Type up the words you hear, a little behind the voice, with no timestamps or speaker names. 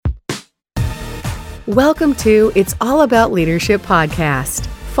Welcome to It's All About Leadership podcast.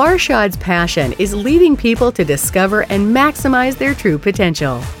 Farshad's passion is leading people to discover and maximize their true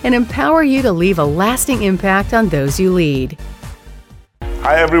potential and empower you to leave a lasting impact on those you lead.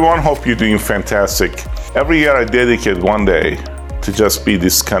 Hi everyone, hope you're doing fantastic. Every year I dedicate one day to just be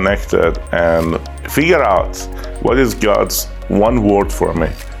disconnected and figure out what is God's one word for me,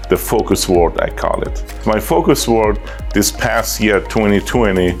 the focus word I call it. My focus word this past year,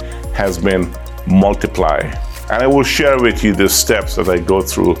 2020, has been multiply. And I will share with you the steps that I go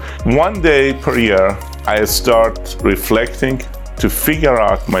through. One day per year, I start reflecting to figure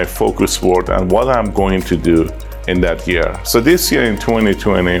out my focus word and what I'm going to do in that year. So this year in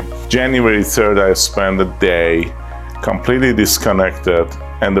 2020, January 3rd, I spent a day completely disconnected,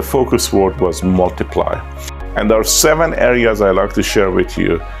 and the focus word was multiply. And there are 7 areas I like to share with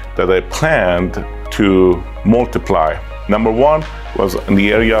you that I planned to multiply. Number 1 was in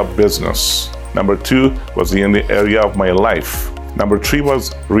the area of business. Number 2 was in the area of my life. Number 3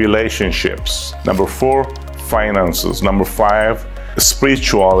 was relationships. Number 4, finances. Number 5,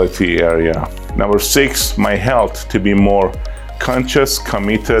 spirituality area. Number 6, my health, to be more conscious,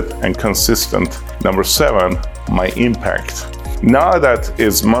 committed, and consistent. Number 7, my impact. Now that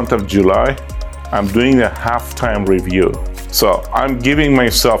is month of July, I'm doing a halftime review. So I'm giving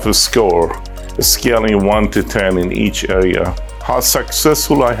myself a score, scaling 1 to 10 in each area. How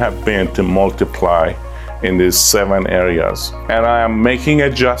successful I have been to multiply in these 7 areas. And I am making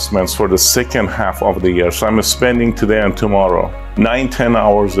adjustments for the second half of the year. So I'm spending today and tomorrow 9-10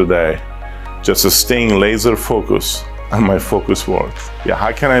 hours a day just staying laser focused on my focus word.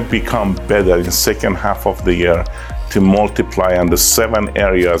 How can I become better in second half of the year to multiply on the 7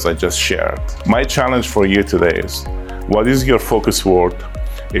 areas I just shared? My challenge for you today is, what is your focus word?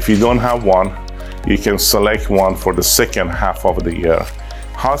 If you don't have one, you can select one for the second half of the year.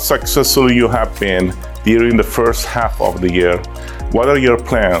 How successful you have been during the first half of the year? What are your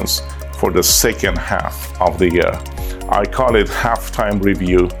plans for the second half of the year? I call it halftime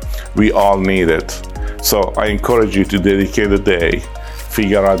review. We all need it. So I encourage you to dedicate a day,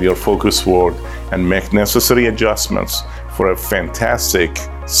 figure out your focus word, and make necessary adjustments for a fantastic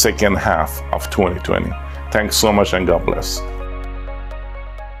second half of 2020. Thanks so much and God bless.